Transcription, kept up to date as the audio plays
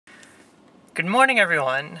Good morning,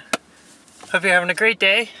 everyone. Hope you're having a great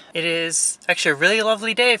day. It is actually a really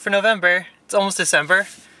lovely day for November. It's almost December.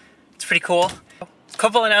 It's pretty cool. A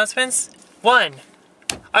couple announcements. One,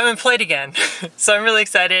 I'm employed again, so I'm really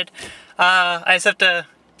excited. I just have to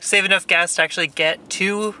save enough gas to actually get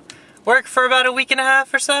to work for about a week and a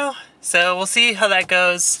half or so. So we'll see how that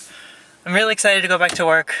goes. I'm really excited to go back to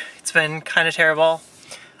work. It's been kind of terrible.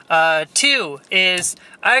 Two is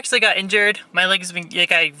I actually got injured. My leg has been,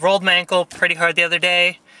 I rolled my ankle pretty hard the other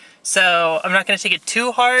day. So I'm not going to take it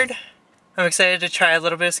too hard. I'm excited to try a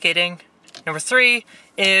little bit of skating. Number three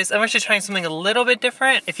is I'm actually trying something a little bit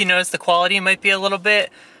different. If you notice, the quality might be a little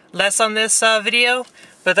bit less on this video,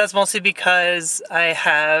 but that's mostly because I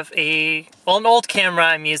have an old camera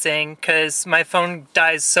I'm using because my phone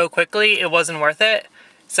dies so quickly it wasn't worth it.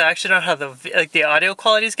 So I actually don't know how the audio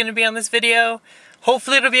quality is going to be on this video.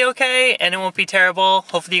 Hopefully it'll be okay and it won't be terrible.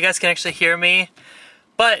 Hopefully you guys can actually hear me.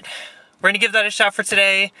 But we're going to give that a shot for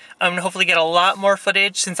today. I'm going to hopefully get a lot more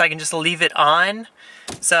footage since I can just leave it on.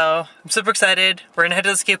 So I'm super excited. We're going to head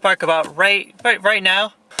to the skate park about right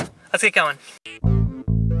now. Let's get going.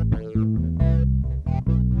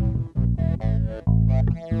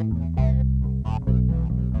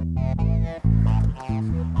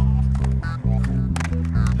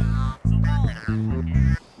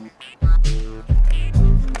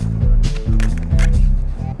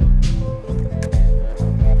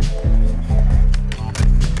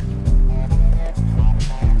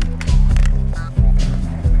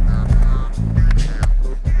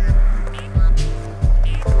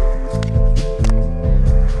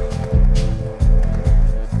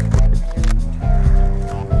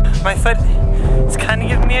 My foot is kind of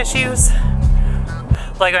giving me issues.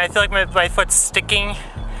 Like I feel like my foot's sticking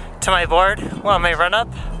to my board while I run up.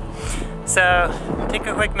 So take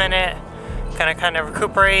a quick minute, kind of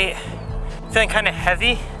recuperate. Feeling kind of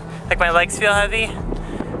heavy, like my legs feel heavy.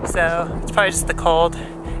 So it's probably just the cold.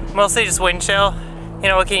 Mostly just wind chill. You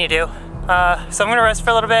know, what can you do? So I'm gonna rest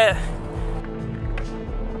for a little bit.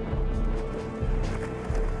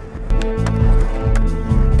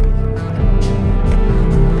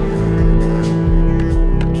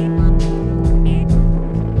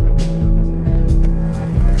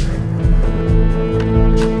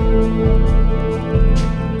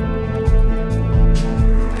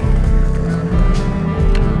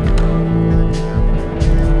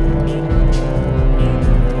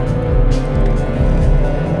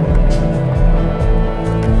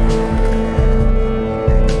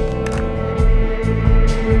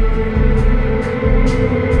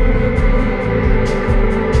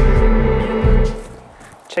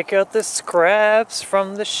 Check out the scraps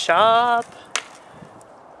from the shop.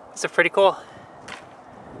 These are pretty cool.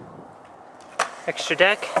 Extra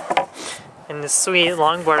deck and this sweet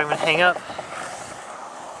longboard I'm gonna hang up.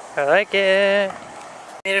 I like it.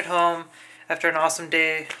 Made it home after an awesome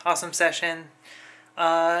day, awesome session.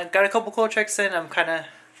 Got a couple cool tricks in. I'm kind of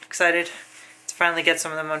excited to finally get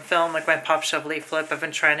some of them on film, like my pop shove leaf flip. I've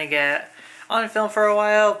been trying to get on film for a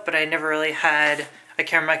while, but I never really had a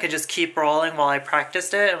camera I could just keep rolling while I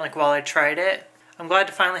practiced it and while I tried it. I'm glad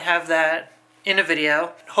to finally have that in a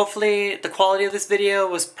video. Hopefully the quality of this video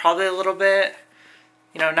was probably a little bit,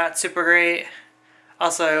 not super great.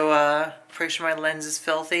 Also, pretty sure my lens is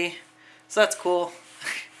filthy, so that's cool.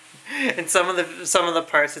 And some of the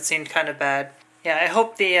parts it seemed kind of bad. Yeah, I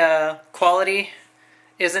hope the quality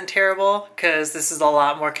isn't terrible because this is a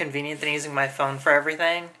lot more convenient than using my phone for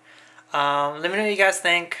everything. Let me know what you guys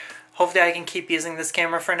think. Hopefully I can keep using this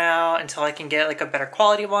camera for now until I can get a better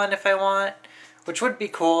quality one if I want, which would be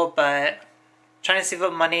cool, but I'm trying to save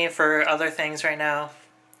up money for other things right now.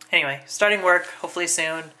 Anyway, starting work hopefully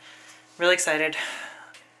soon. Really excited.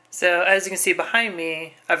 So as you can see behind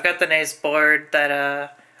me, I've got the nice board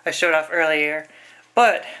that I showed off earlier,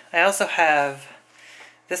 but I also have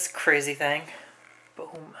this crazy thing.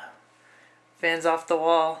 Boom. Fans off the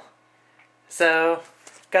wall. So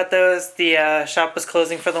got those. The shop was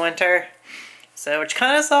closing for the winter, so which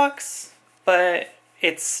kind of sucks, but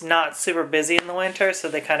it's not super busy in the winter, so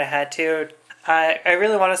they kind of had to. I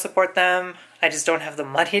really want to support them. I just don't have the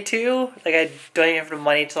money to. I don't even have the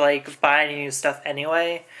money to buy any new stuff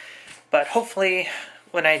anyway. But hopefully,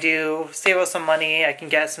 when I do save up some money, I can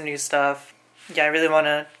get some new stuff. Yeah, I really want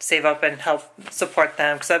to save up and help support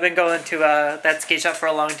them because I've been going to that skate shop for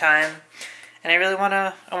a long time. And I really want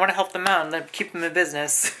to help them out and keep them in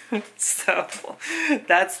business. So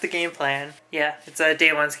that's the game plan. Yeah, it's a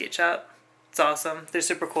day one skate shop. It's awesome. They're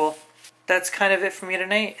super cool. That's kind of it for me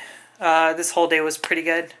tonight. This whole day was pretty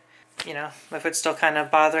good. My foot's still kind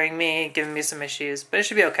of bothering me, giving me some issues, but it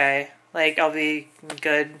should be okay. Like, I'll be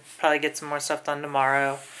good. Probably get some more stuff done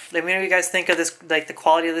tomorrow. Let me know what you guys think of this, like the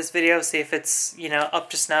quality of this video. See if it's, you know, up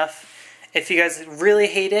to snuff. If you guys really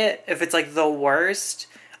hate it, if it's like the worst,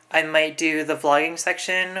 I might do the vlogging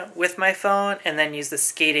section with my phone and then use the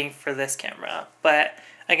skating for this camera. But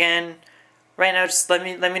again, right now, just let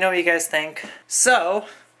me know what you guys think. So,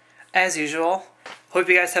 as usual, hope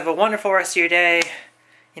you guys have a wonderful rest of your day.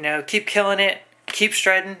 You know, keep killing it, keep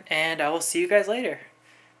shredding, and I will see you guys later.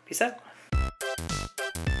 Peace out.